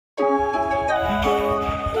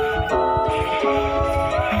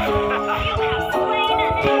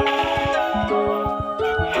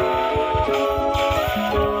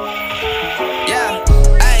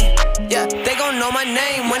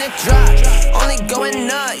only going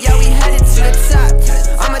up, yeah, we headed to the top.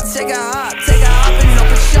 I'ma take a hop and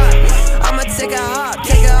open shop. I'ma take a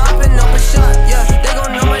hop and open shop. Yeah, they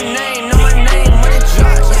gon' know my name when it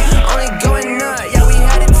drops. Yeah, only going up, yeah, we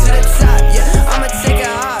headed to the top. Yeah, I'ma take a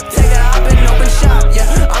hop and open shop. Yeah,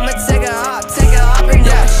 I'ma take a hop and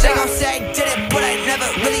open shop. They gon' say I did it, but I never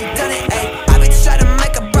really done it. Ayy, I been trying to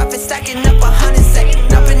make a profit, stacking up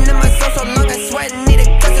 100. Nothing in my soul so long, I swear I need it.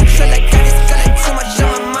 Concentrate like I just got like too much on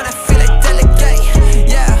my mind, I feel like delegate.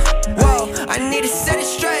 Yeah, whoa, I need to set it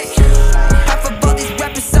straight. Half of all these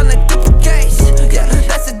rappers sound like duplicates. Yeah,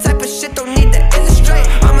 that's the type of shit don't need to illustrate.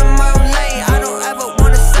 I'm in my own lane, I don't ever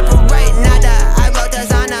wanna separate. Nada, I wrote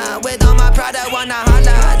designer with all my Prada, wanna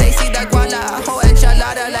holla. They see the guala, whole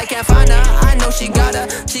enchilada like can't find her. I know she gotta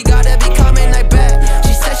be coming like bad.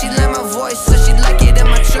 She said she like my voice, so she like it in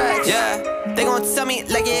my tracks. Yeah, they gon' tell me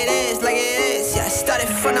like it is. Yeah, I started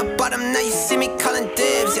from the bottom, now you see me calling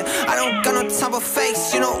dibs. Yeah, I don't got no time for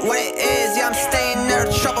fakes, you know what it is. Yeah, I'm staying there,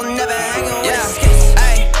 trouble never hanging with us.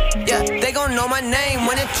 Ayy, yeah, they gon' know my name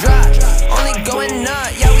when it drops. Only going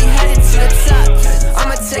up, yeah, we headed to the top.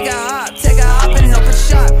 I'ma take a hop and open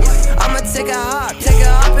shop. I'ma take a hop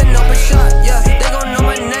and open shop. Yeah, they gon' know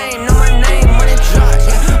my name when it drops.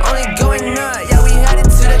 Yeah, only going up, yeah, we headed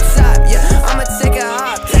to the top. Yeah, I'ma take a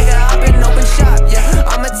hop and open shop. Yeah,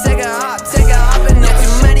 I'ma take a hop and open shop.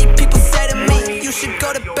 Too many people say to me, you should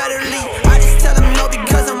go to better league. I just tell them no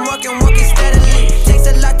because I'm working steadily. Takes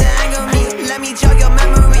a lot to anger me, let me jog your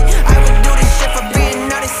memory. I would do this shit for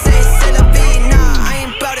being honest, say c'est la vie. Nah, I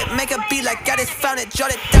ain't bout it, make a beat like I just found it.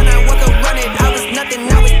 Jot it down, I work around it. I was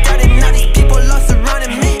nothing, I was done it. Now these people lost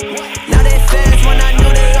surrounding me. Now they fans when I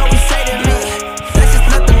knew they always say to me, that's just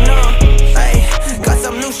nothing new. Ay, got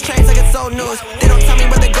some loose chains like it's old news. They don't tell me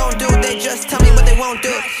what they gon' do, they just tell me what they won't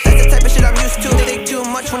do. That's the type of shit I'm used to. They think too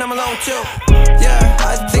much when I'm alone too. Yeah,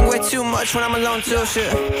 I think way too much when I'm alone too.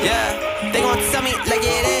 Shit, yeah, they gon' tell me like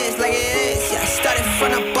it is. Yeah, I started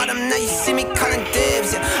from the bottom, now you see me calling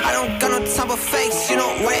dibs. Yeah, I don't got no time for fakes, you know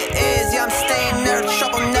what it is. Yeah, I'm staying there,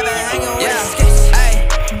 trouble never hanging with us. Ayy,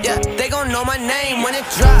 yeah, they gon' know my name when it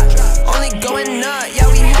drops. Only going up, yeah,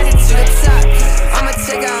 we headed to the top. I'ma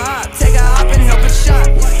take a hop and open shop.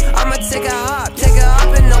 I'ma take a hop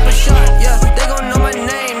and open shop. Yeah, they gon' know my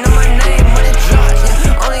name when it drops.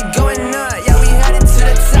 Yeah, only going up, yeah, we headed to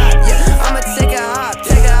the top. Yeah, I'ma take a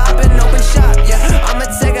hop and open shop. Yeah, I'ma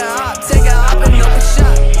take a hop and open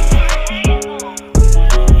shop.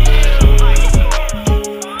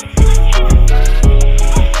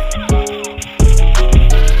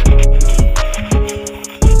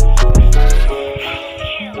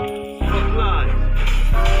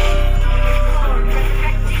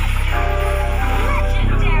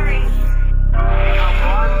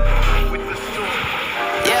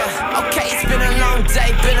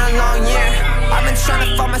 Been a long year. I've been trying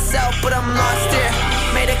to find myself, but I'm lost here.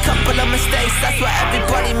 Made a couple of mistakes, that's what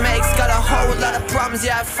everybody makes. Got a whole lot of problems,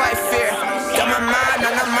 yeah, I fight fear. Got my mind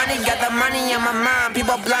on the money, got the money on my mind.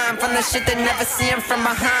 People blind from the shit they never see them from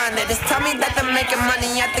behind. They just tell me that they're making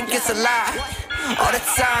money, I think it's a lie. All the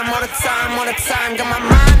time. Got my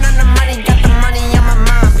mind on the money, got the money on my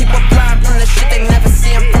mind. People blind from the shit they never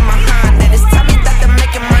see them from behind. They just tell me that they're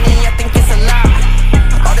making money, I think it's a lie.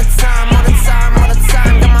 All the time.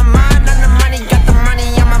 Got my mind on the money, got the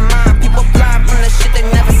money on my mind. People blind from the shit they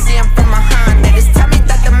never see them from behind. They just tell me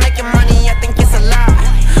that they're making money, I think it's a lie.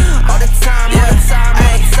 All the time.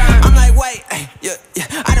 I'm like, wait, yeah,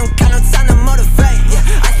 I don't got no time to motivate.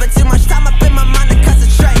 Yeah, I spend too much time up in my mind to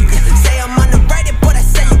concentrate. Yeah, say I'm underrated, but I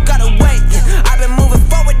say you gotta wait. Yeah, I've been moving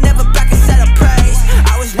forward, never back instead of praise.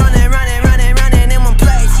 I was running in one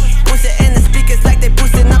place. Boosting in the speakers like they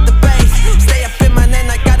boosting up the bass. Stay up in my lane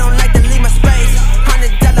like I don't like to leave my space.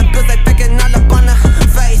 $100 bills like picking all up on the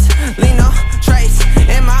face. Leave no trace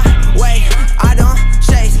in my way. I don't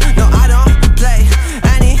chase, no I don't play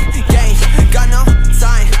any games. Got no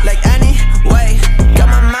time like anyway. Got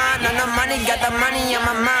my mind on the money, got the money on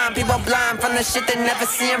my mind. People blind from the shit they never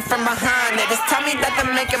see them from behind. They just tell me that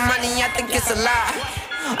they're making money, I think it's a lie.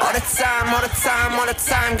 All the time.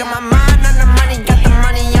 Got my mind on the money, got the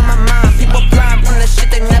money on my mind. People blind from the shit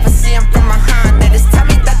they never see them from behind. They just tell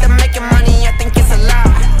me that they're making money, I think it's a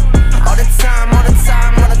lie. All the time.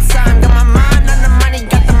 Got my mind on the money,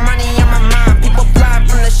 got the money on my mind. People blind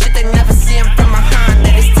from the shit they never see them from behind.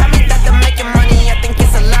 They just tell me that they're making money, I think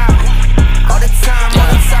it's a lie. All the time.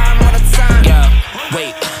 Yeah,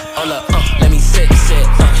 wait, hold up, let me sit,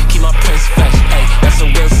 keep my prince fresh, ayy, that's a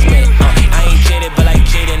Will Smith, I ain't jaded, but like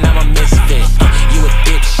Jaden, I'm a misfit, you a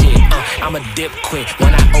dipshit, I'm a dip quick,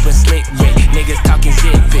 when I open slick Rick, niggas talking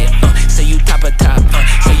zip it, say you top of top,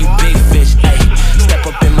 say you big fish, ayy, step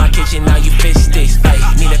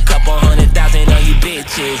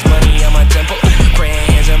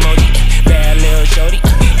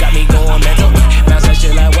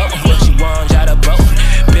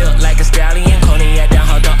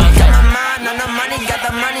got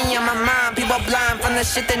the money on my mind. People blind from the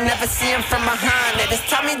shit they never see him from behind. They just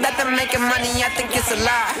tell me that they're making money, I think it's a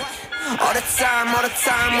lie. All the time, all the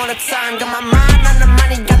time, all the time. Got my mind on the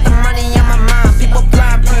money, got the money on my mind. People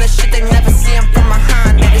blind from the shit they never see him from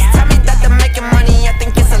behind. They just tell me that they're making money, I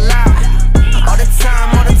think it's a lie. All the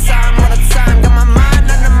time, all the time, all the time. Got my mind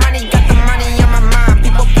on the money, got the money on my mind.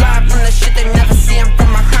 People blind from the shit they never see him from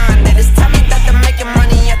behind. They just tell me that they're making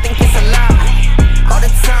money, I think it's a lie. All the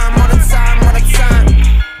time, all the time, all the time.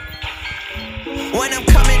 When I'm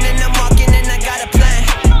coming and I'm walking and I got a plan.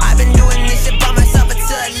 I've been doing this shit by myself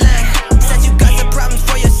until I land. Said you got some problems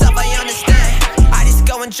for yourself, I understand. I just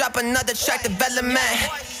go and drop another track development.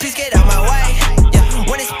 Please get out my way, yeah.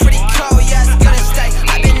 When it's pretty cold, yeah, it's gonna stay.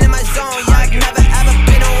 I've been in my zone, yeah, I've never ever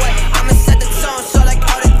been away. I'ma set the tone, so like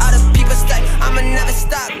all the people stay. I'ma never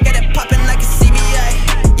stop, get it poppin' like a CBA.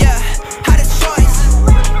 Yeah, had a choice.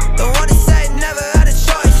 Don't wanna say never had a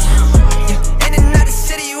choice. Yeah, in and out the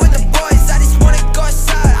city with the boys. I just wanna go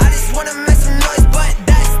outside, I just wanna make some noise. But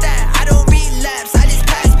that's that, I don't relapse, I just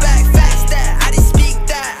pass back fast that. I just speak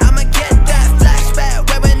that, I'ma get that flashback.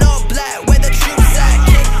 Wearing all black, where the troops at.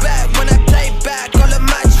 Kick back when I play back all of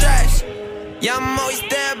my tracks. Yeah, I'm always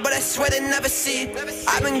there, but I swear they never see.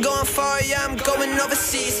 I've been going far, yeah, I'm going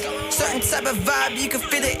overseas. Certain type of vibe, you can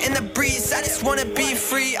feel it in the breeze. I just wanna be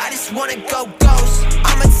free, I just wanna go ghost.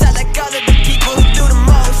 I'ma tell like all of the people who do the most.